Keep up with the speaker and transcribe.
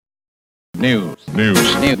News. New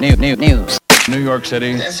York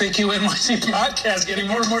City. The FAQ NYC podcast getting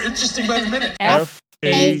more and more interesting by the minute.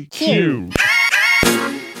 FAQ.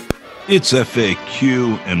 It's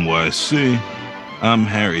FAQ NYC. I'm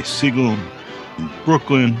Harry Siegel in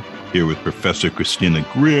Brooklyn, here with Professor Christina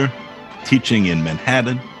Greer, teaching in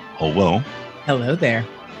Manhattan. Hello. Hello there.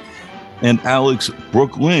 And Alex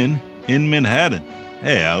Brooklyn in Manhattan.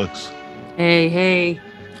 Hey, Alex. Hey.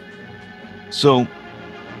 So,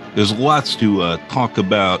 there's lots to talk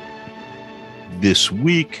about this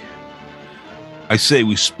week. I say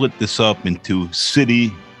we split this up into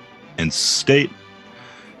city and state.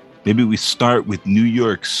 Maybe we start with New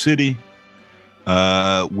York City,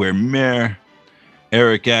 where Mayor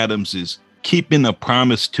Eric Adams is keeping a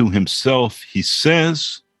promise to himself, he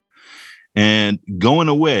says, and going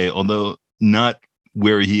away, although not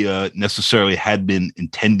where he necessarily had been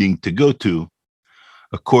intending to go to,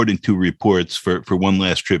 according to reports, for one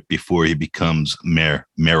last trip before he becomes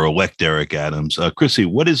Mayor-elect Eric Adams. Chrissy,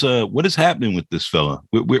 what is happening with this fella?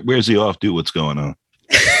 Where's he off to? What's going on?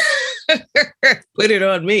 Put it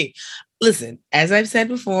on me. Listen, as I've said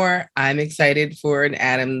before, I'm excited for an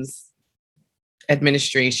Adams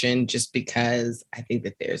administration just because I think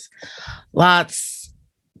that there's lots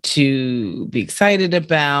to be excited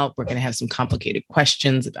about. We're going to have some complicated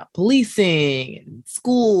questions about policing and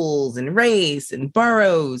schools and race and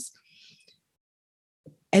boroughs.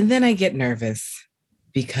 And then I get nervous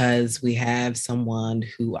because we have someone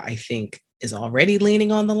who I think is already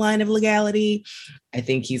leaning on the line of legality. I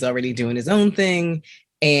think he's already doing his own thing.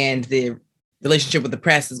 And the relationship with the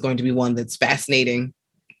press is going to be one that's fascinating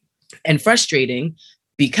and frustrating,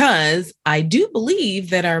 because I do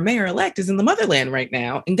believe that our mayor-elect is in the motherland right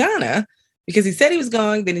now in Ghana, because he said he was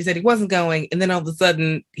going, then he said he wasn't going, and then all of a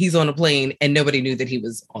sudden he's on a plane and nobody knew that he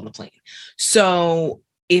was on the plane. So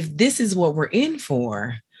if this is what we're in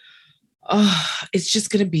for, it's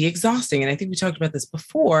just going to be exhausting. And I think we talked about this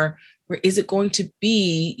before, where is it going to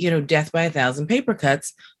be, death by 1,000 paper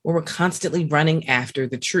cuts, where we're constantly running after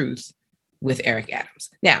the truth with Eric Adams.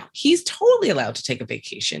 Now, he's totally allowed to take a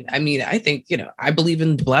vacation. I mean, I think, I believe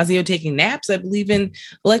in de Blasio taking naps. I believe in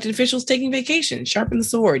elected officials taking vacation, sharpen the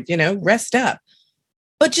sword, rest up.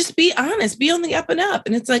 But just be honest, be on the up and up.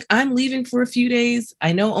 And it's like, I'm leaving for a few days.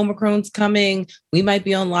 I know Omicron's coming. We might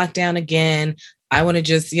be on lockdown again. I want to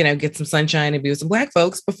just, get some sunshine and be with some Black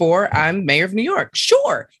folks before I'm mayor of New York.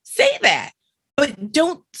 Sure, say that. But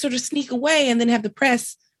don't sort of sneak away and then have the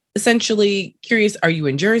press essentially curious. Are you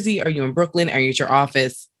in Jersey? Are you in Brooklyn? Are you at your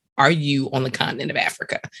office? Are you on the continent of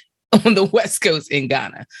Africa, on the West Coast in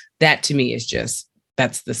Ghana? That to me is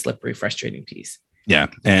that's the slippery, frustrating piece. Yeah.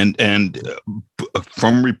 And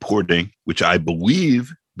from reporting, which I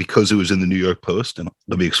believe because it was in the New York Post, and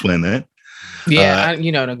let me explain that. Yeah. I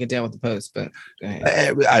don't get down with the Post, but go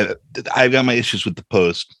ahead. I've got my issues with the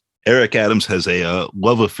Post. Eric Adams has a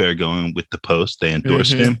love affair going with the Post. They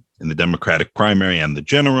endorsed him in the Democratic primary and the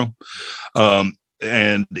general.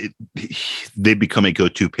 And they become a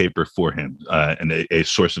go-to paper for him and a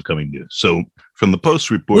source of coming news. So from the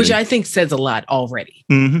Post reporting, which I think says a lot already.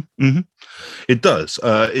 It does.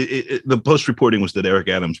 The Post reporting was that Eric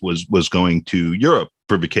Adams was going to Europe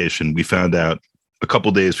for vacation. We found out a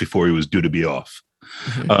couple days before he was due to be off.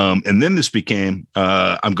 And then this became,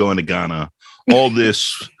 I'm going to Ghana. All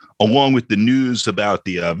this, along with the news about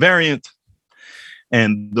the variant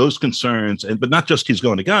and those concerns, but not just he's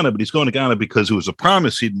going to Ghana, but he's going to Ghana because it was a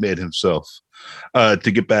promise he'd made himself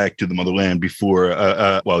to get back to the motherland before,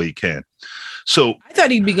 while he can. So I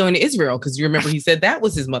thought he'd be going to Israel because you remember he said that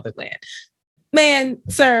was his motherland. Man,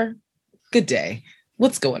 sir, good day.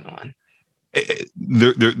 What's going on?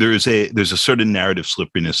 There's a certain narrative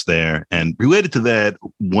slipperiness there, and related to that,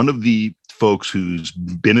 one of the folks who's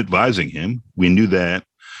been advising him, we knew that,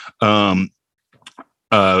 on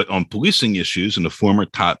policing issues, and a former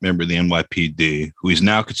top member of the NYPD, who he's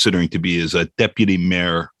now considering to be as a deputy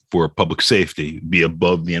mayor for public safety, be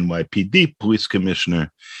above the NYPD police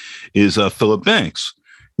commissioner, is Philip Banks,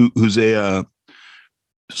 who's a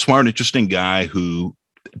smart, interesting guy who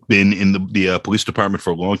been in the police department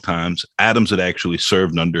for a long time. Adams had actually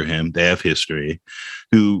served under him. They have history.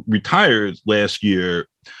 Who retired last year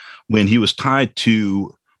when he was tied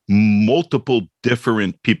to multiple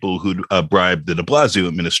different people who'd bribed the de Blasio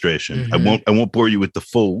administration. I won't bore you with the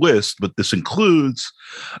full list, but this includes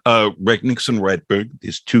Regnick and Reitberg,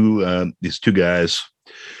 these two guys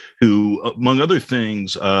who, among other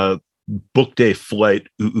things, booked a flight,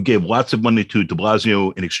 who gave lots of money to de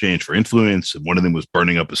Blasio in exchange for influence. And one of them was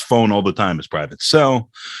burning up his phone all the time, his private cell.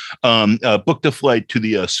 Booked a flight to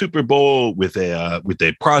the Super Bowl with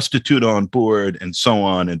a prostitute on board and so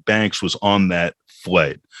on. And Banks was on that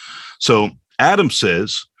flight. So Adams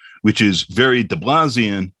says, which is very de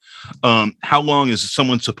Blasian, how long is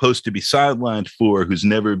someone supposed to be sidelined for who's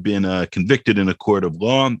never been convicted in a court of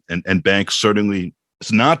law? And Banks certainly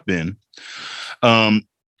has not been.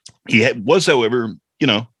 He was, however,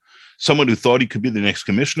 someone who thought he could be the next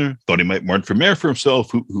commissioner, thought he might run for mayor for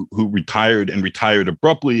himself, who retired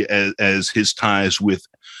abruptly as his ties with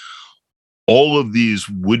all of these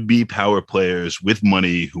would-be power players with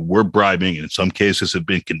money who were bribing, and in some cases have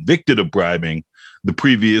been convicted of bribing the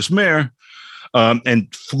previous mayor,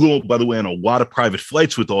 and flew, by the way, on a lot of private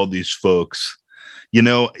flights with all these folks.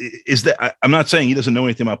 Is that, I'm not saying he doesn't know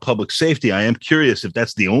anything about public safety. I am curious if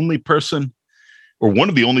that's the only person or one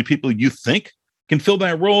of the only people you think can fill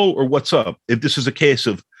that role, or what's up? If this is a case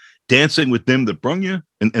of dancing with them that brung you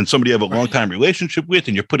and somebody you have a long time relationship with,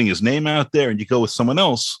 and you're putting his name out there and you go with someone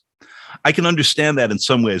else, I can understand that in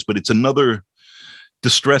some ways, but it's another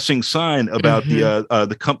distressing sign about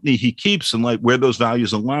the company he keeps and like where those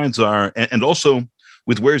values and lines are, and also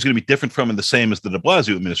with where he's going to be different from and the same as the de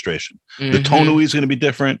Blasio administration. The tone of is going to be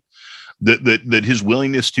different. That his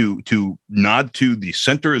willingness to nod to the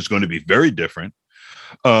center is going to be very different.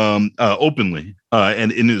 Openly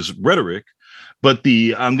and in his rhetoric, but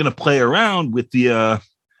I'm going to play around with the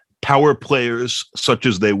power players such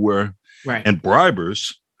as they were, right, and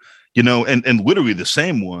bribers, and literally the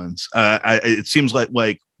same ones. It seems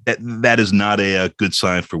like that is not a good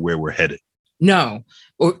sign for where we're headed. No,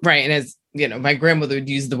 right, and as my grandmother would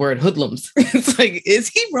use the word hoodlums. It's like, is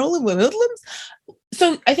he rolling with hoodlums?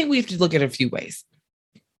 So I think we have to look at it a few ways.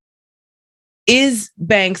 Is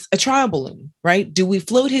Banks a trial balloon, right? Do we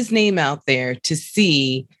float his name out there to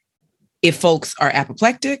see if folks are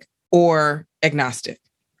apoplectic or agnostic?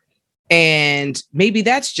 And maybe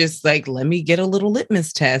that's just like, let me get a little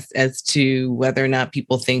litmus test as to whether or not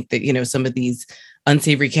people think that, some of these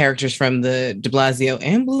unsavory characters from the de Blasio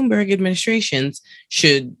and Bloomberg administrations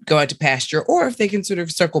should go out to pasture, or if they can sort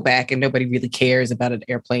of circle back and nobody really cares about an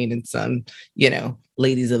airplane and some,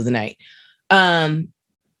 ladies of the night.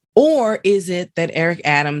 Or is it that Eric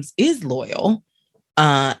Adams is loyal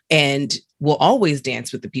and will always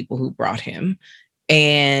dance with the people who brought him?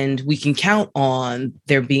 And we can count on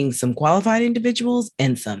there being some qualified individuals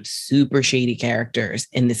and some super shady characters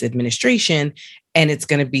in this administration. And it's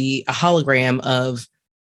going to be a hologram of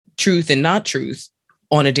truth and not truth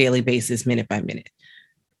on a daily basis, minute by minute.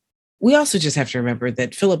 We also just have to remember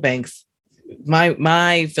that Philip Banks,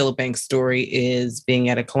 my Philip Banks story is being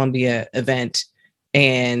at a Columbia event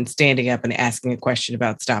and standing up and asking a question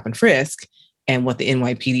about stop and frisk and what the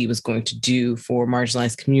NYPD was going to do for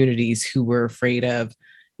marginalized communities who were afraid of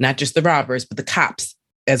not just the robbers, but the cops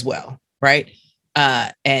as well, right?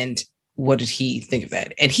 And what did he think of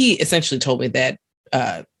that? And he essentially told me that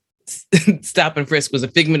stop and frisk was a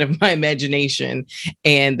figment of my imagination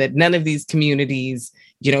and that none of these communities,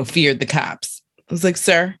 feared the cops. I was like,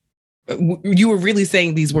 sir, you were really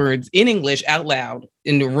saying these words in English out loud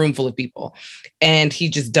in a room full of people. And he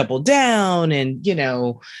just doubled down and,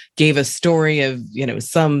 gave a story of,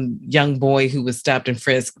 some young boy who was stopped and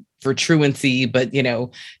frisked for truancy, but,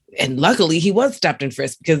 and luckily he was stopped and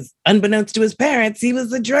frisked because unbeknownst to his parents, he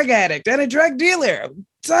was a drug addict and a drug dealer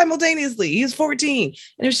simultaneously. He was 14. And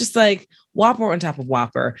it was just like whopper on top of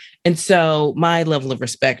whopper. And so my level of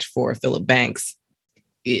respect for Philip Banks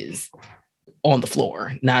is on the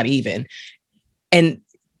floor, not even. And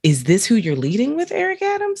is this who you're leading with, Eric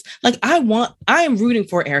Adams? Like, I am rooting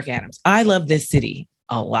for Eric Adams. I love this city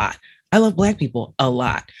a lot. I love Black people a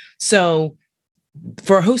lot. So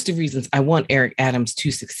for a host of reasons, I want Eric Adams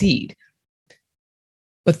to succeed.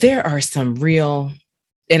 But there are some real,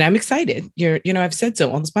 and I'm excited. I've said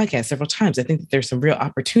so on this podcast several times. I think that there's some real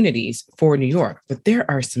opportunities for New York, but there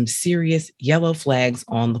are some serious yellow flags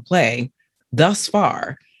on the play thus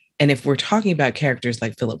far. And if we're talking about characters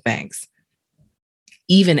like Philip Banks,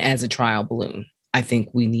 even as a trial balloon, I think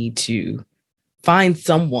we need to find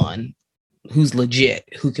someone who's legit,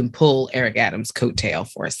 who can pull Eric Adams' coattail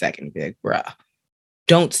for a second. Be like, bruh,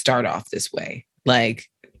 don't start off this way. Like,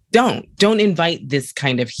 don't invite this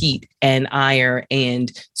kind of heat and ire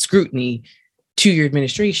and scrutiny to your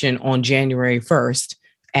administration on January 1st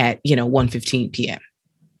at, 1:15 p.m.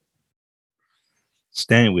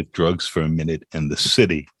 Staying with drugs for a minute and the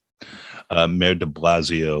city, Mayor de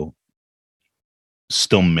Blasio,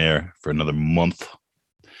 still mayor for another month,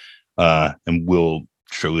 and will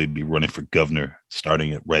surely be running for governor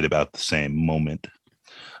starting at right about the same moment,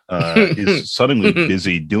 is suddenly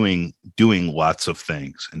busy doing lots of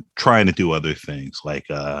things and trying to do other things like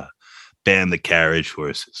ban the carriage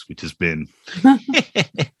horses, which has been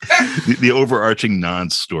the overarching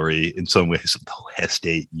non-story in some ways of the last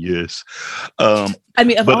 8 years. I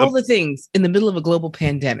mean, of all the things in the middle of a global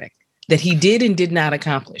pandemic that he did and did not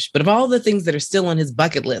accomplish, but of all the things that are still on his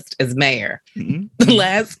bucket list as mayor, the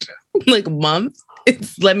last month,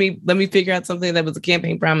 it's let me figure out something that was a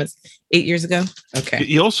campaign promise 8 years ago. Okay.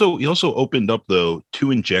 He also opened up though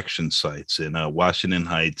 2 injection sites in Washington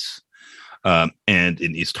Heights and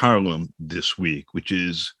in East Harlem this week, which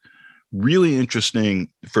is really interesting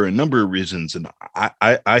for a number of reasons. And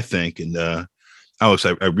I think, and Alex,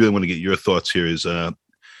 I really want to get your thoughts here, is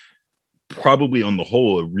probably on the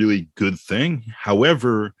whole a really good thing.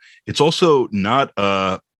 However, it's also not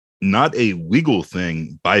a legal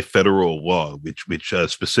thing by federal law, which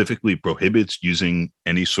specifically prohibits using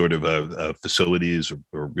any sort of facilities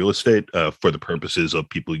or real estate for the purposes of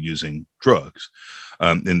people using drugs.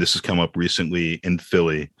 And this has come up recently in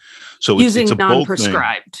Philly. So using it's a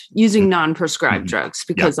non-prescribed, drugs,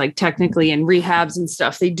 because technically in rehabs and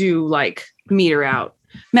stuff, they do meter out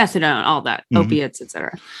methadone, all that, opiates,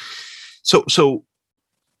 etc. So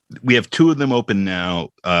we have 2 of them open now.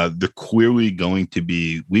 They're clearly going to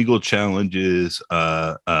be legal challenges.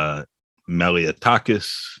 Malliotakis.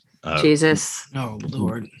 Jesus. Oh,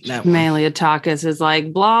 Lord. Malliotakis is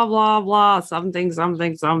blah, blah, blah, something.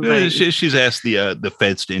 She's asked the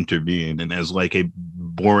feds to intervene, and as a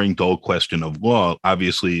boring, dull question of law,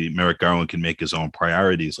 obviously Merrick Garland can make his own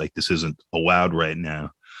priorities. This isn't allowed right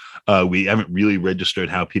now. We haven't really registered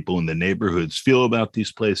how people in the neighborhoods feel about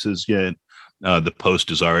these places yet. The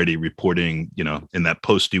Post is already reporting, in that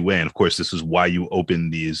posty way. And of course, this is why you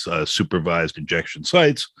open these supervised injection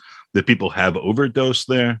sites, that people have overdosed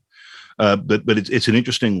there. But it's an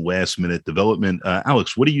interesting last minute development.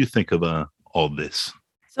 Alex, what do you think of all this?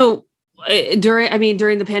 So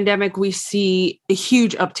during the pandemic, we see a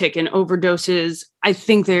huge uptick in overdoses. I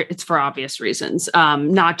think it's for obvious reasons,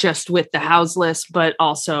 not just with the houseless, but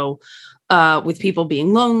also with people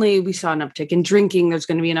being lonely. We saw an uptick in drinking. There's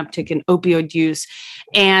going to be an uptick in opioid use.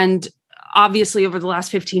 And obviously, over the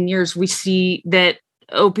last 15 years, we see that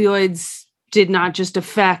opioids did not just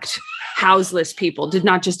affect houseless people, did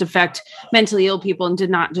not just affect mentally ill people, and did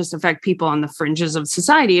not just affect people on the fringes of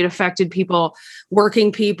society. It affected people,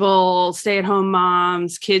 working people, stay-at-home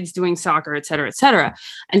moms, kids doing soccer, et cetera, et cetera.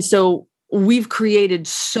 And so we've created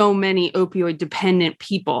so many opioid-dependent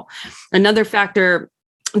people. Another factor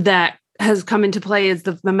that has come into play is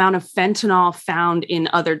the amount of fentanyl found in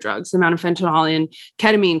other drugs, the amount of fentanyl in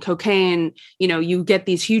ketamine, cocaine. You get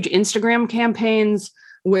these huge Instagram campaigns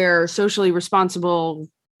where socially responsible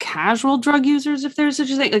casual drug users, if there's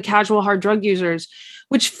such a thing, casual hard drug users,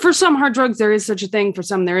 which for some hard drugs, there is such a thing, for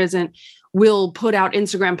some there isn't, will put out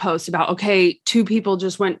Instagram posts about, okay, 2 people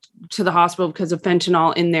just went to the hospital because of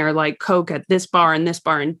fentanyl in their Coke at this bar in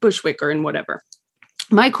Bushwick or in whatever.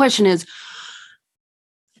 My question is,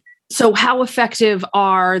 so how effective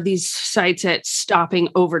are these sites at stopping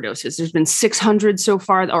overdoses? There's been 600 so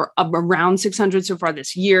far, or around 600 so far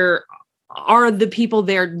this year. Are the people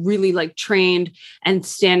there really trained and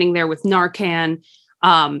standing there with Narcan?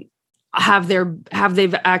 Have they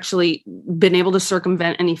actually been able to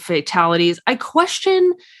circumvent any fatalities? I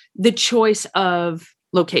question the choice of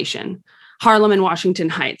location, Harlem and Washington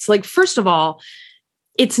Heights. First of all,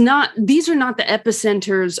 these are not the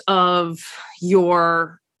epicenters of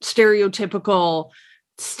your stereotypical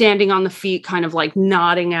standing on the feet, kind of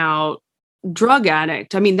nodding out drug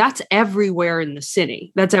addict. I mean, that's everywhere in the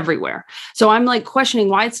city. That's everywhere. So I'm questioning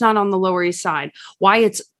why it's not on the Lower East Side, why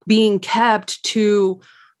it's being kept to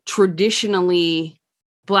traditionally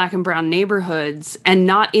Black and brown neighborhoods and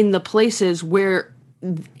not in the places where,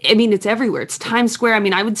 it's everywhere. It's Times Square.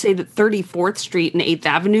 I would say that 34th Street and 8th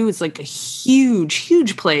Avenue is a huge,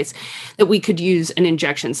 huge place that we could use an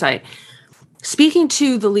injection site. Speaking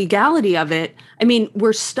to the legality of it,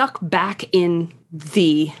 we're stuck back in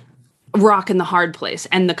the rock and the hard place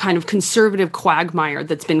and the kind of conservative quagmire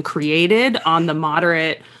that's been created on the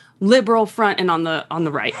moderate liberal front and on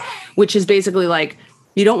the right, which is basically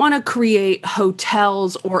you don't want to create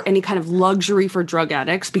hotels or any kind of luxury for drug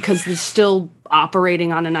addicts because they're still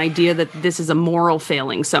operating on an idea that this is a moral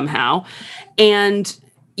failing somehow. And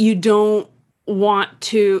you don't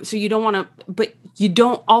but you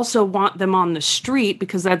don't also want them on the street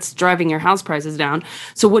because that's driving your house prices down.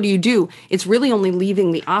 So what do? It's really only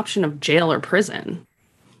leaving the option of jail or prison.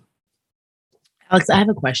 Alex, I have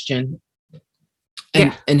a question.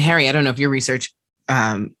 And Harry, I don't know if your research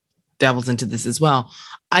dabbles into this as well.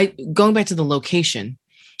 Going back to the location,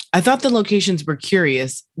 I thought the locations were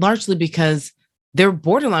curious, largely because they're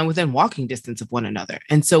borderline within walking distance of one another.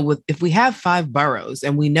 And so if we have 5 boroughs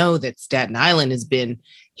and we know that Staten Island has been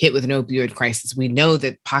hit with an opioid crisis, we know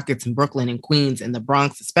that pockets in Brooklyn and Queens and the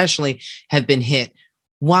Bronx especially have been hit,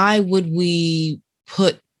 why would we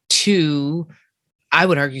put 2, I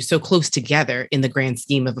would argue, so close together in the grand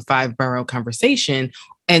scheme of a 5-borough conversation?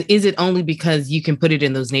 And is it only because you can put it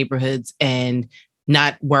in those neighborhoods and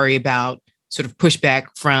not worry about sort of pushback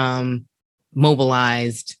from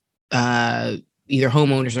mobilized either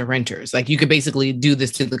homeowners or renters? Like, you could basically do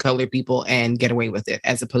this to the colored people and get away with it,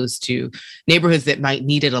 as opposed to neighborhoods that might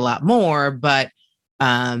need it a lot more, but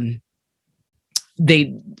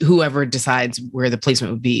whoever decides where the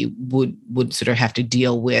placement would be would sort of have to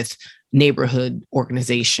deal with neighborhood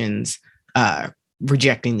organizations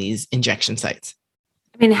rejecting these injection sites.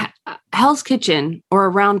 I mean, Hell's Kitchen or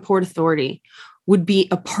around Port Authority would be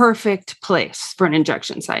a perfect place for an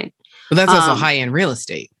injection site. But that's also high-end real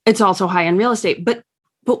estate. It's also high-end real estate. But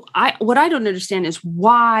what I don't understand is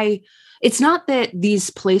why it's not that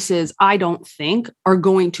these places, I don't think, are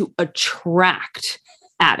going to attract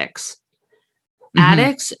addicts. Mm-hmm.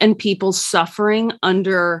 Addicts and people suffering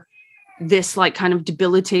under this like kind of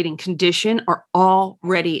debilitating condition are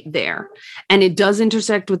already there. And it does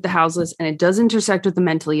intersect with the houseless and it does intersect with the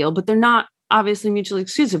mentally ill, but they're not obviously mutually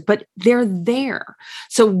exclusive, but they're there.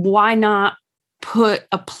 So why not put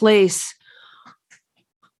a place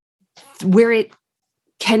where it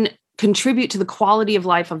can contribute to the quality of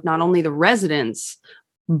life of not only the residents,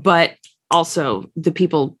 but also the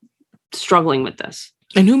people struggling with this?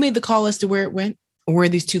 And who made the call as to where it went, or where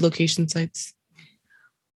these 2 location sites?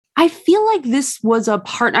 I feel like this was a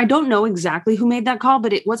I don't know exactly who made that call,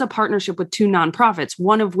 but it was a partnership with 2 nonprofits,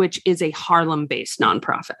 one of which is a Harlem-based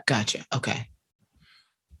nonprofit. Gotcha. Okay.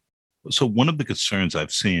 So one of the concerns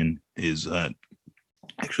I've seen is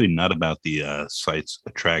actually not about the sites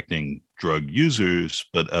attracting drug users,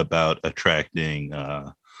 but about attracting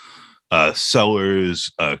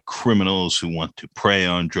sellers, criminals who want to prey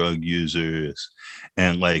on drug users,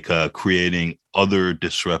 and like creating other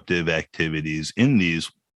disruptive activities in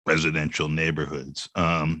these residential neighborhoods.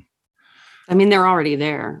 I mean, they're already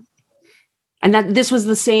there. And that this was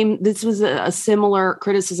a similar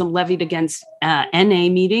criticism levied against NA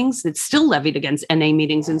meetings. It's still levied against NA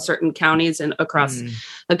meetings in certain counties and across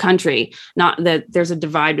the country. Not that there's a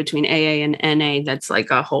divide between AA and NA. That's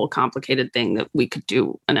like a whole complicated thing that we could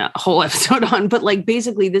do a whole episode on. But like,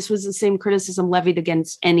 basically, this was the same criticism levied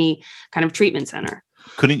against any kind of treatment center.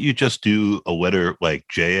 Couldn't you just do a letter like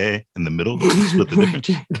JA in the middle? Split the difference?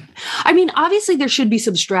 I mean, obviously there should be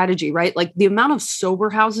some strategy, right? Like the amount of sober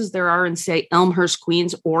houses there are in, say, Elmhurst,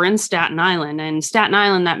 Queens, or in Staten Island. And Staten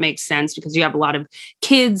Island, that makes sense because you have a lot of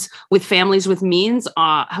kids with families with means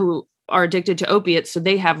who are addicted to opiates. So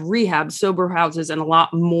they have rehab, sober houses, and a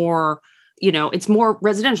lot more, it's more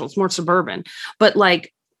residential, it's more suburban. But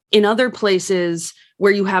like in other places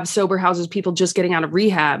where you have sober houses, people just getting out of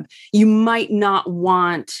rehab, you might not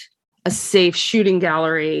want a safe shooting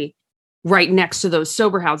gallery right next to those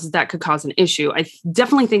sober houses. That could cause an issue. I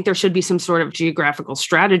definitely think there should be some sort of geographical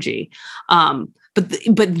strategy. But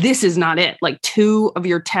this is not it. Like 2 of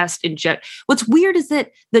your test inject. What's weird is that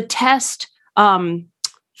the test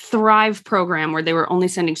Thrive program, where they were only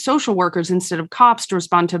sending social workers instead of cops to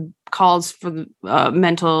respond to calls for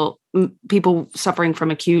mental people suffering from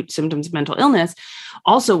acute symptoms of mental illness,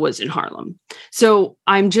 also was in Harlem. So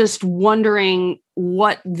I'm just wondering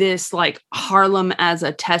what this like Harlem as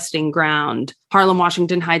a testing ground, Harlem,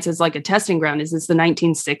 Washington Heights as like a testing ground. Is this the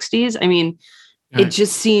 1960s? I mean, right. It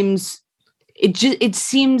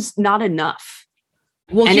seems not enough.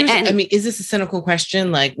 Well, is this a cynical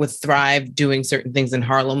question? Like with Thrive doing certain things in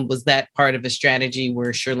Harlem, was that part of a strategy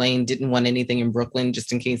where Shirlane didn't want anything in Brooklyn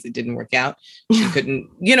just in case it didn't work out? She couldn't,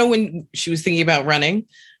 when she was thinking about running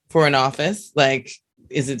for an office, like,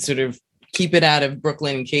 is it sort of keep it out of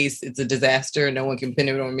Brooklyn in case it's a disaster and no one can pin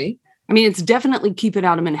it on me? I mean, it's definitely keep it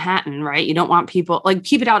out of Manhattan, right? You don't want people like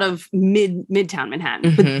keep it out of Midtown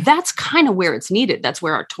Manhattan, but that's kind of where it's needed. That's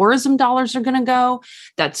where our tourism dollars are going to go.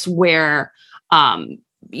 That's where,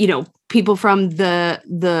 people from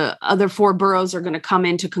the other 4 boroughs are going to come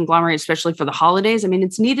in to conglomerate, especially for the holidays. I mean,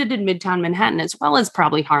 it's needed in Midtown Manhattan, as well as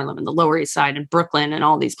probably Harlem and the Lower East Side and Brooklyn and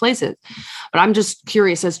all these places. But I'm just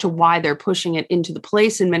curious as to why they're pushing it into the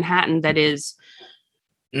place in Manhattan that is,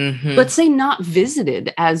 let's say, not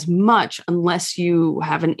visited as much unless you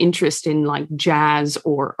have an interest in like jazz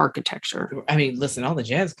or architecture. I mean, listen, all the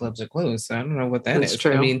jazz clubs are closed, so I don't know what that's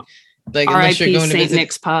true. I mean, like unless you're going to St. visit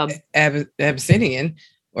Nick's Pub, Abyssinian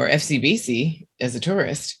or FCBC, as a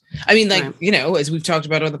tourist. I mean, like, Right. you know, as we've talked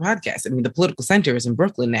about on the podcast, I mean, the political center is in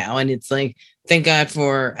Brooklyn now. And it's like, thank God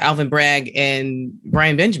for Alvin Bragg and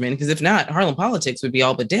Brian Benjamin, because if not, Harlem politics would be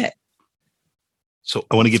all but dead. So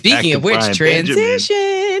I want to get back Speaking to of which, Brian transition.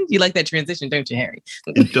 Benjamin. You like that transition, don't you, Harry?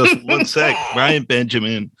 In just one sec. Brian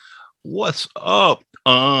Benjamin, what's up?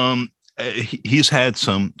 He's had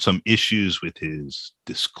some issues with his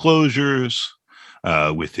disclosures,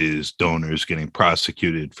 with his donors getting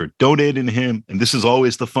prosecuted for donating to him. And this is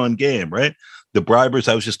always the fun game, right? The bribers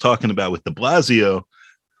I was just talking about with de Blasio,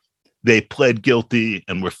 they pled guilty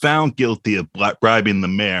and were found guilty of bribing the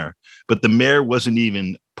mayor, but the mayor wasn't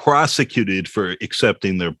even prosecuted for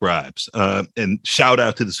accepting their bribes. And shout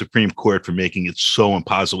out to the Supreme Court for making it so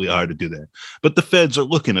impossibly hard to do that. But the feds are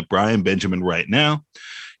looking at Brian Benjamin right now.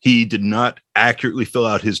 He did not accurately fill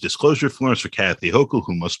out his disclosure forms for Kathy Hochul,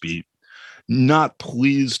 who must be not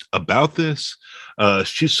pleased about this.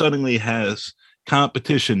 She suddenly has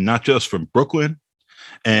competition, not just from Brooklyn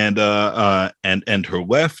and her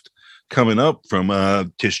left, coming up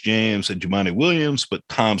from Tish James and Jumaane Williams, but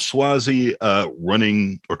Tom Suozzi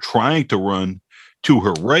running or trying to run to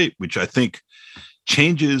her right, which I think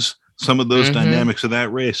changes some of those dynamics of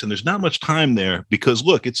that race. And there's not much time there because,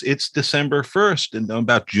 look, it's December 1st, and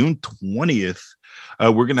about June 20th,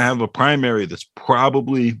 we're going to have a primary that's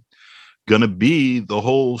probably going to be the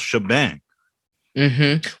whole shebang.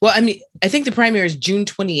 Well, I mean, I think the primary is June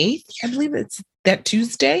 28th. I believe it's that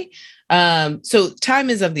Tuesday. So time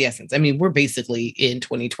is of the essence. I mean, we're basically in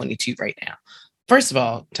 2022 right now. First of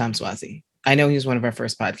all, Tom Suozzi, I know he was one of our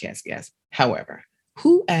first podcast guests. However,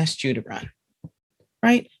 who asked you to run?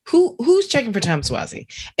 Right? Who's checking for Tom Suozzi?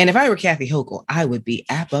 And if I were Kathy Hochul, I would be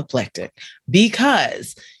apoplectic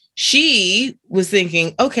because she was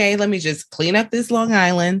thinking, okay, let me just clean up this Long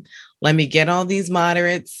Island. Let me get all these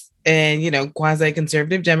moderates and, you know,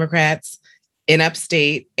 quasi-conservative Democrats in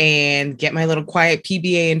upstate and get my little quiet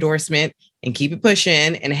PBA endorsement and keep it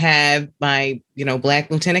pushing and have my, you know, Black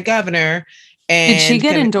lieutenant governor. And did she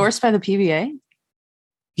get endorsed by the PBA?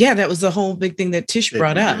 Yeah, that was the whole big thing that Tish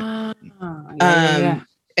brought up. Yeah.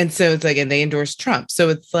 And so it's like, and they endorsed Trump. So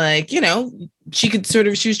it's like, you know, she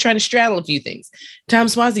was trying to straddle a few things. Tom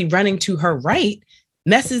Suozzi running to her right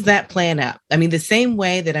messes that plan up. I mean, the same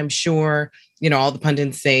way that I'm sure, you know, all the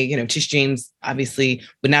pundits say, you know, Tish James obviously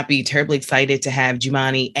would not be terribly excited to have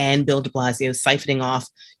Jumaane and Bill de Blasio siphoning off,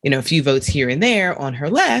 you know, a few votes here and there on her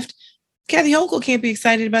left. Kathy Hochul can't be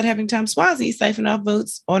excited about having Tom Suozzi siphon off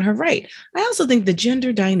votes on her right. I also think the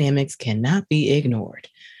gender dynamics cannot be ignored,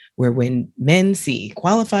 where when men see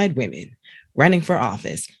qualified women running for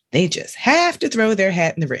office, they just have to throw their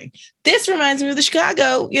hat in the ring. This reminds me of the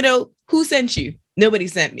Chicago, you know, who sent you? Nobody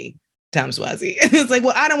sent me, Tom Suozzi. It's like,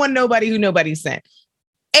 well, I don't want nobody who nobody sent.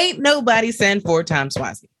 Ain't nobody sent for Tom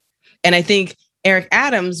Suozzi. And I think Eric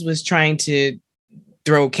Adams was trying to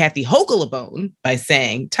throw Kathy Hochul a bone by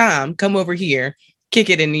saying, Tom, come over here, kick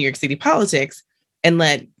it in New York City politics and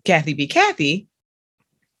let Kathy be Kathy.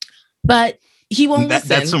 But he won't listen.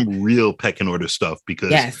 That's some real pecking order stuff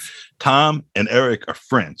because Tom and Eric are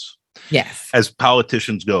friends. Yes. As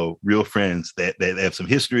politicians go, real friends, they have some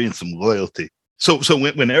history and some loyalty. So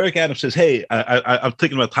when Eric Adams says, hey, I'm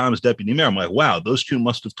thinking about Tom as deputy mayor, I'm like, wow, those two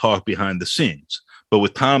must have talked behind the scenes. But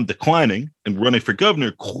with Tom declining and running for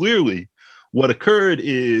governor, clearly what occurred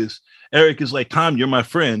is Eric is like, Tom, you're my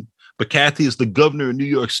friend, but Kathy is the governor of New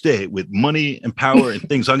York State with money and power and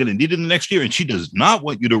things I'm going to need in the next year. And she does not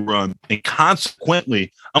want you to run. And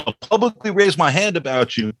consequently, I'm going to publicly raise my hand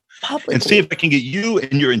about you and see if I can get you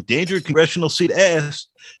and your endangered congressional seat ass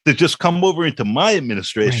to just come over into my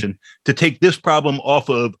administration to take this problem off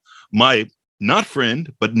of my not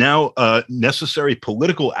friend, but now necessary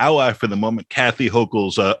political ally for the moment, Kathy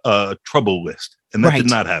Hochul's trouble list. And that did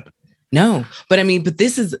not happen. No, but I mean, but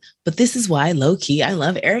this is why low key I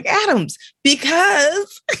love Eric Adams,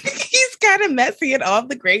 because he's kind of messy in all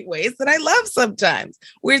the great ways that I love sometimes,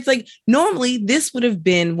 where it's like normally this would have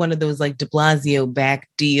been one of those like de Blasio back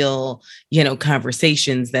deal, you know,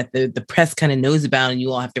 conversations that the press kind of knows about and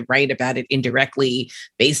you all have to write about it indirectly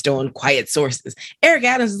based on quiet sources. Eric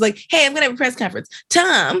Adams is like, hey, I'm going to have a press conference.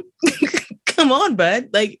 Tom, come on, bud.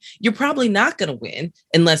 Like, you're probably not going to win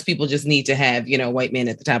unless people just need to have, you know, a white man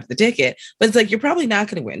at the top of the ticket. But it's like, you're probably not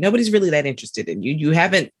going to win. Nobody's really that interested in you. You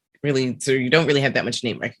haven't really, so you don't really have that much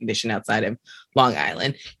name recognition outside of Long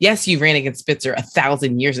Island. Yes, you ran against Spitzer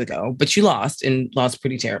 1,000 years ago, but you lost and lost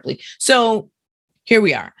pretty terribly. So here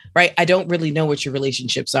we are, right? I don't really know what your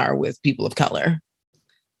relationships are with people of color.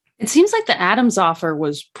 It seems like the Adams offer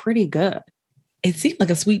was pretty good. It seemed like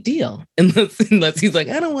a sweet deal, unless he's like,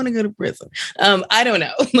 I don't want to go to prison. I don't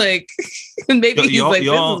know. Like, maybe he's like,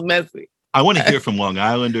 this is messy. I want to hear from Long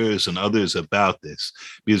Islanders and others about this,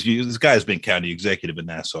 because this guy's been county executive in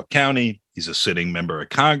Nassau County. He's a sitting member of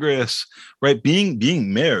Congress, right? Being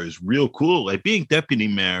mayor is real cool. Like being deputy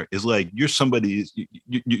mayor is like you're somebody,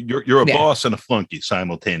 you're a boss and a flunky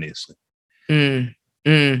simultaneously.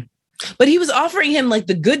 But he was offering him like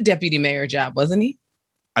the good deputy mayor job, wasn't he?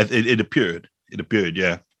 It appeared.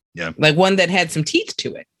 Yeah. Like one that had some teeth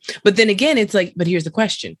to it. But then again, it's like, but here's the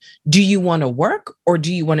question. Do you want to work, or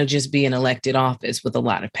do you want to just be in elected office with a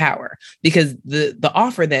lot of power? Because the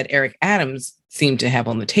offer that Eric Adams seemed to have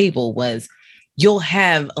on the table was you'll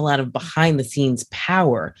have a lot of behind the scenes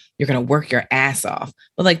power. You're going to work your ass off,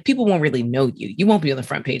 but like people won't really know you. You won't be on the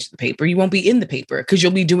front page of the paper. You won't be in the paper because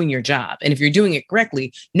you'll be doing your job. And if you're doing it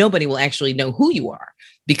correctly, nobody will actually know who you are,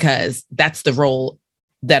 because that's the role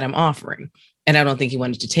that I'm offering. And I don't think he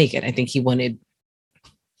wanted to take it. I think he wanted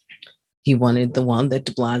the one that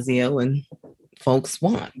de Blasio and folks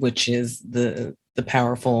want, which is the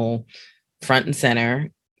powerful front and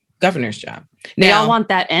center governor's job. They all want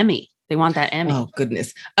that Emmy. They want that Emmy. Oh,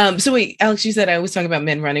 goodness. So wait, Alex, you said I always talk about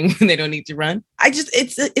men running when they don't need to run.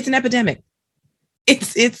 It's an epidemic.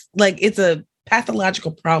 It's like, it's a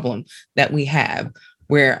pathological problem that we have,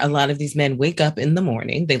 where a lot of these men wake up in the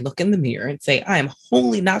morning, they look in the mirror and say, I am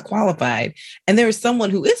wholly not qualified. And there is someone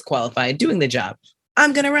who is qualified doing the job.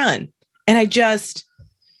 I'm going to run. And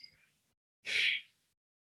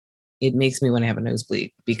it makes me want to have a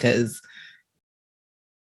nosebleed, because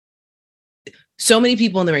so many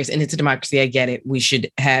people in the race, and it's a democracy. I get it. We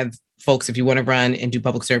should have folks, if you want to run and do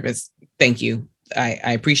public service, thank you.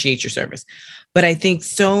 I appreciate your service. But I think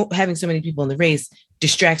having so many people in the race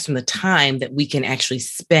distracts from the time that we can actually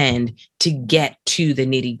spend to get to the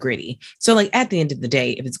nitty gritty. So like at the end of the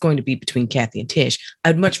day, if it's going to be between Kathy and Tish,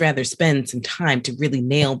 I'd much rather spend some time to really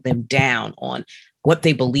nail them down on what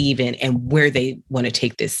they believe in and where they want to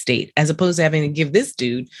take this state, as opposed to having to give this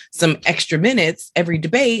dude some extra minutes every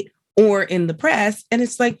debate or in the press. And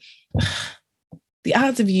it's like, the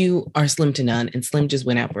odds of you are slim to none, and Slim just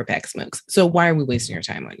went out for a pack of smokes. So why are we wasting our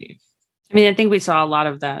time on you? I mean, I think we saw a lot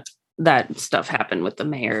of that stuff happen with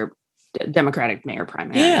the Democratic mayor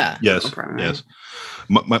primary. Yeah. Yes.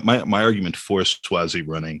 My argument for Suozzi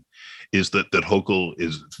running is that Hochul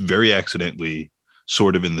is very accidentally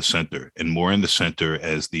sort of in the center, and more in the center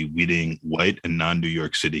as the leading white and non-New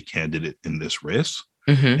York City candidate in this race.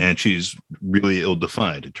 Mm-hmm. And she's really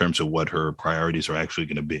ill-defined in terms of what her priorities are actually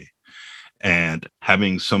going to be. And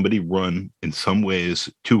having somebody run in some ways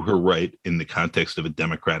to her right in the context of a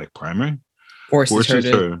Democratic primary forces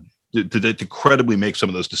her to credibly make some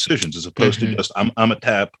of those decisions, as opposed to just I'm a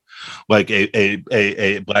tap like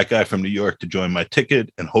a black guy from New York to join my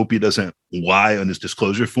ticket and hope he doesn't lie on his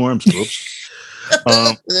disclosure forms. Oops.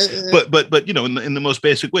 But you know, in the most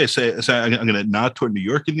basic way, say I'm going to nod toward New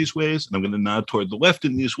York in these ways, and I'm going to nod toward the left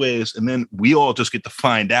in these ways, and then we all just get to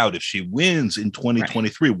find out if she wins in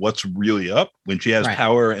 2023 what's really up when she has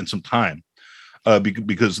power and some time,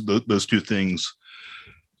 because those two things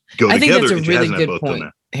go together. I think that's a really good point,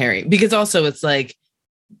 Harry, because also it's like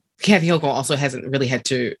Kathy Hochul also hasn't really had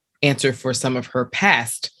to answer for some of her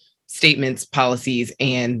past statements, policies,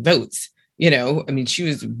 and votes. You know, I mean, she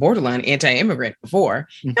was borderline anti-immigrant before.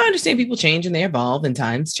 Mm-hmm. I understand people change and they evolve and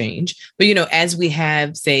times change. But, you know, as we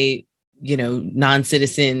have, say, you know,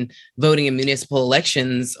 non-citizen voting in municipal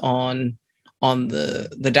elections on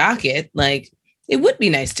the docket, like, it would be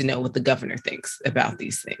nice to know what the governor thinks about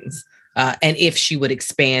these things. And if she would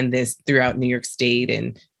expand this throughout New York State.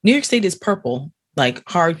 And New York State is purple, like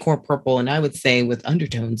hardcore purple, and I would say with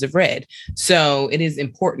undertones of red. So it is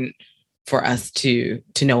important for us to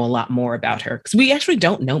know a lot more about her, because we actually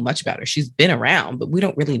don't know much about her. She's been around, but we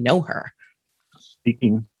don't really know her.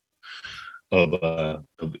 Speaking of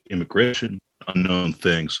immigration, unknown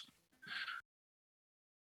things.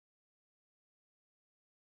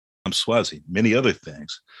 I'm Suozzi, many other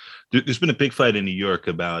things. There's been a big fight in New York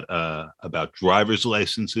about driver's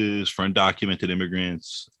licenses for undocumented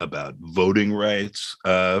immigrants, about voting rights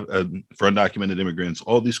for undocumented immigrants,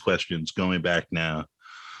 all these questions going back now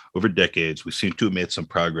over decades. We seem to have made some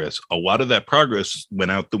progress. A lot of that progress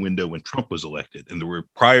went out the window when Trump was elected. And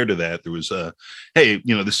prior to that, there was hey,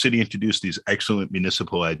 you know, the city introduced these excellent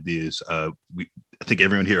municipal ideas. I think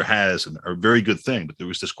everyone here has, and are a very good thing. But there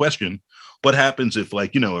was this question, what happens if,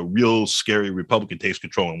 like, you know, a real scary Republican takes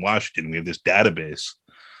control in Washington? We have this database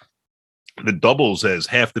that doubles as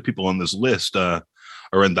half the people on this list are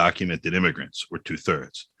undocumented immigrants, or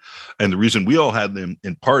 2/3. And the reason we all had them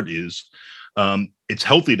in part is it's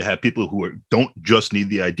healthy to have people who don't just need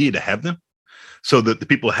the ID to have them, so that the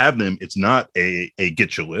people have them. It's not a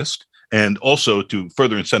get your list. And also to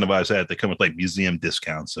further incentivize that, they come with like museum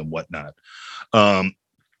discounts and whatnot.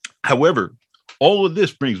 However, all of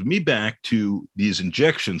this brings me back to these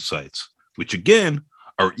injection sites, which again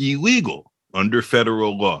are illegal under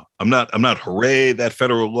federal law. I'm not hooray that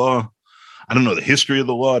federal law. I don't know the history of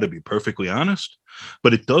the law, to be perfectly honest,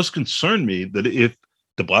 but it does concern me that if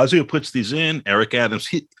de Blasio puts these in, Eric Adams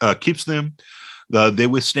keeps them, they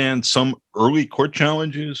withstand some early court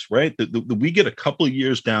challenges, right? We get a couple of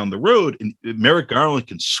years down the road, and Merrick Garland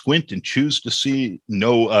can squint and choose to see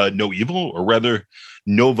no evil, or rather,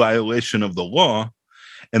 no violation of the law,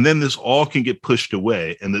 and then this all can get pushed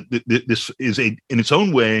away. And this is in its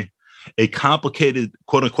own way, a complicated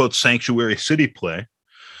 "quote unquote" sanctuary city play,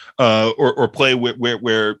 or play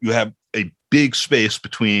where you have a big space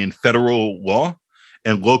between federal law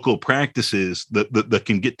and local practices that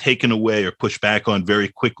can get taken away or pushed back on very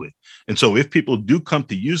quickly. And so if people do come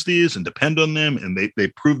to use these and depend on them, and they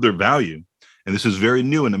prove their value, and this is very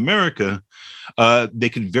new in America, they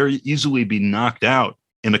could very easily be knocked out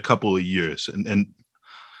in a couple of years. And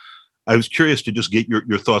I was curious to just get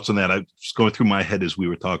your thoughts on that. I was going through my head as we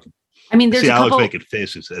were talking. I mean, there's Alex making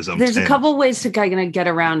faces as I'm there's saying. a couple ways to kind of get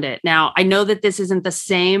around it. Now, I know that this isn't the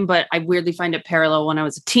same, but I weirdly find it parallel. When I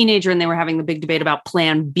was a teenager and they were having the big debate about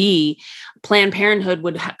Plan B, Planned Parenthood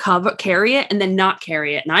would carry it and then not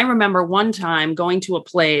carry it. And I remember one time going to a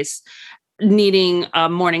place needing a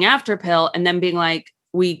morning after pill and then being like,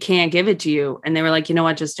 we can't give it to you. And they were like, you know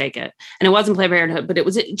what, just take it. And it wasn't Planned Parenthood, but it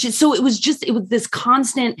was this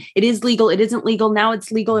constant, it is legal, it isn't legal. Now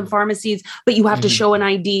it's legal in pharmacies, but you have to show an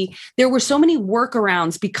ID. There were so many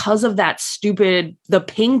workarounds because of that the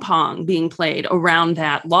ping pong being played around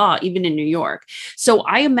that law, even in New York. So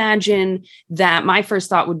I imagine that my first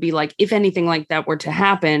thought would be like, if anything like that were to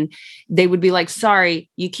happen, they would be like, sorry,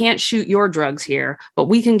 you can't shoot your drugs here, but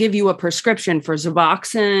we can give you a prescription for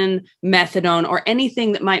Suboxone, methadone, or anything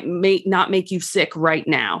that might not make you sick right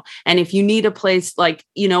now. And if you need a place like,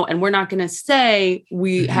 and we're not going to say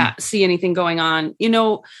we see anything going on,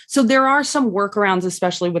 so there are some workarounds,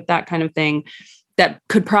 especially with that kind of thing, that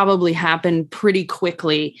could probably happen pretty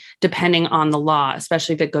quickly, depending on the law,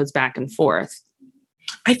 especially if it goes back and forth.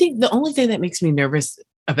 I think the only thing that makes me nervous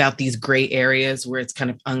about these gray areas where it's kind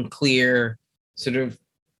of unclear, sort of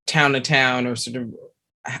town to town or sort of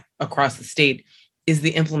across the state, is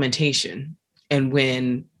the implementation. And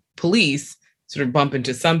when police sort of bump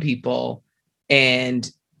into some people, and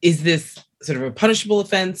is this sort of a punishable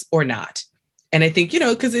offense or not? And I think,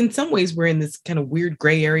 because in some ways we're in this kind of weird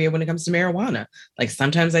gray area when it comes to marijuana. Like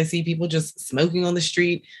sometimes I see people just smoking on the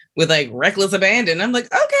street with like reckless abandon. I'm like,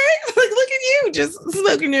 okay, like look at you just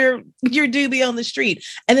smoking your doobie on the street.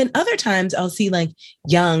 And then other times I'll see like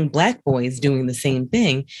young Black boys doing the same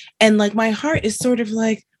thing. And like my heart is sort of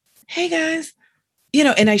like, hey guys,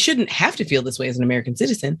 and I shouldn't have to feel this way as an American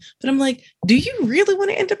citizen, but I'm like, do you really want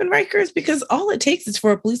to end up in Rikers? Because all it takes is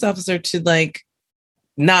for a police officer to like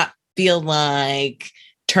not feel like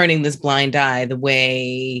turning this blind eye the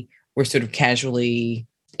way we're sort of casually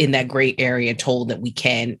in that gray area told that we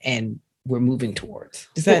can and we're moving towards.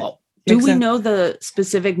 Does that do we know the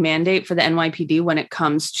specific mandate for the NYPD when it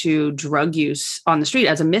comes to drug use on the street?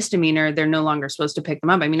 As a misdemeanor, they're no longer supposed to pick them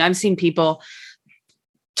up. I mean, I've seen people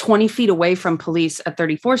 20 feet away from police at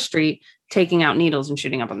 34th Street taking out needles and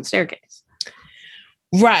shooting up on the staircase.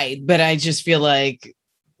 Right. But I just feel like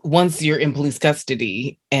once you're in police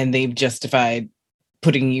custody and they've justified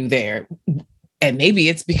putting you there, and maybe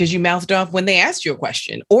it's because you mouthed off when they asked you a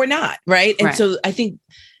question or not. Right. And so I think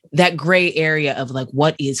that gray area of like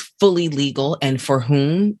what is fully legal and for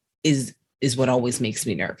whom is what always makes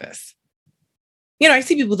me nervous. I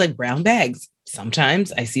see people with like brown bags.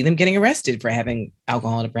 Sometimes I see them getting arrested for having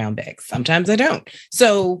alcohol in a brown bag. Sometimes I don't.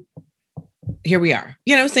 So here we are,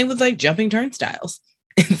 same with like jumping turnstiles.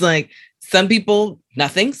 It's like some people,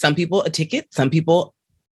 nothing. Some people a ticket. Some people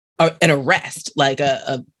are an arrest. Like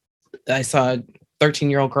I saw a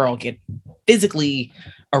 13-year-old girl get physically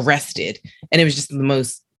arrested. And it was just the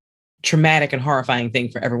most traumatic and horrifying thing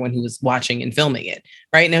for everyone who was watching and filming it.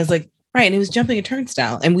 Right. And I was like, right. And it was jumping a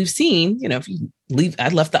turnstile. And we've seen, if you leave, I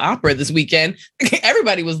left the opera this weekend.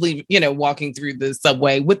 Everybody was leaving, walking through the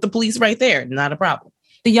subway with the police right there. Not a problem.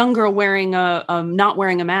 The young girl wearing not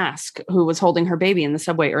wearing a mask who was holding her baby in the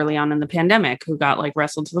subway early on in the pandemic, who got like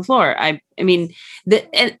wrestled to the floor. I mean,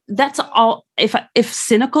 that's all. If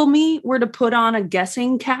cynical me were to put on a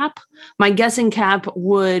guessing cap, my guessing cap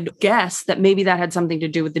would guess that maybe that had something to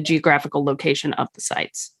do with the geographical location of the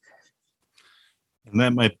sites. And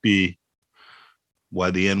that might be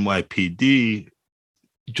why the NYPD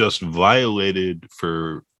just violated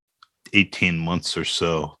for 18 months or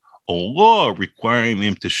so a law requiring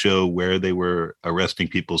them to show where they were arresting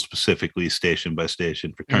people, specifically station by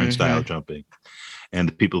station, for turnstile jumping. And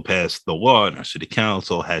the people passed the law, and our city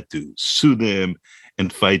council had to sue them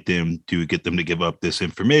and fight them to get them to give up this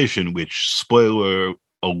information, which, spoiler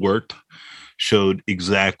alert, showed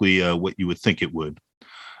exactly what you would think it would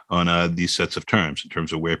on these sets of terms in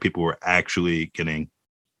terms of where people were actually getting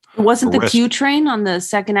Wasn't arrested. the Q train on the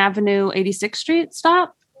 2nd Avenue, 86th Street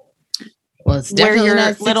stop? Well, it's Where definitely your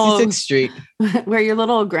not 66th little- Street. Where your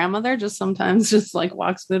little grandmother just sometimes just like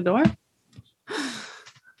walks through the door?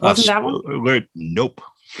 Wasn't that one? Spoiler alert, nope.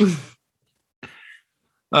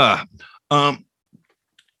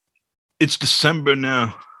 It's December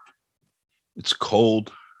now. It's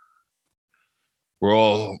cold. We're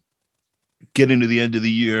all getting to the end of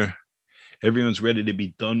the year. Everyone's ready to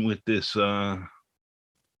be done with this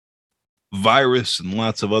virus and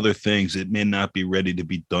lots of other things. It may not be ready to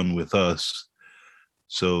be done with us.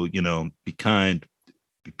 So, be kind,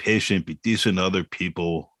 be patient, be decent to other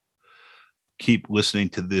people. Keep listening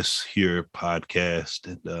to this here podcast,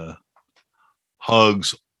 and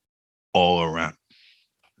hugs all around.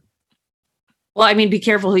 Well, I mean, be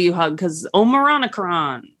careful who you hug because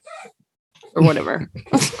Omicron or whatever.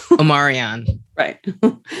 Omarion. Right.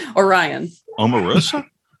 Orion. Omarosa?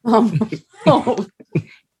 Oh,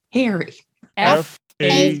 Harry.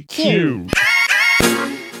 FAQ.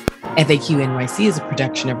 FAQ NYC is a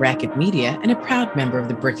production of Racket Media and a proud member of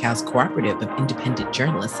the Brickhouse Cooperative of Independent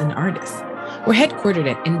Journalists and Artists. We're headquartered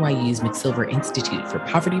at NYU's McSilver Institute for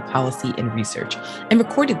Poverty Policy and Research and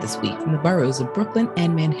recorded this week from the boroughs of Brooklyn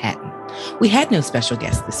and Manhattan. We had no special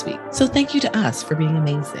guests this week, so thank you to us for being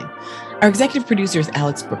amazing. Our executive producer is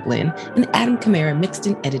Alex Brooklyn, and Adam Kamara mixed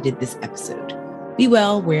and edited this episode. Be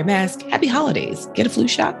well, wear a mask, happy holidays, get a flu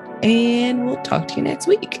shot, and we'll talk to you next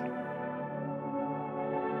week.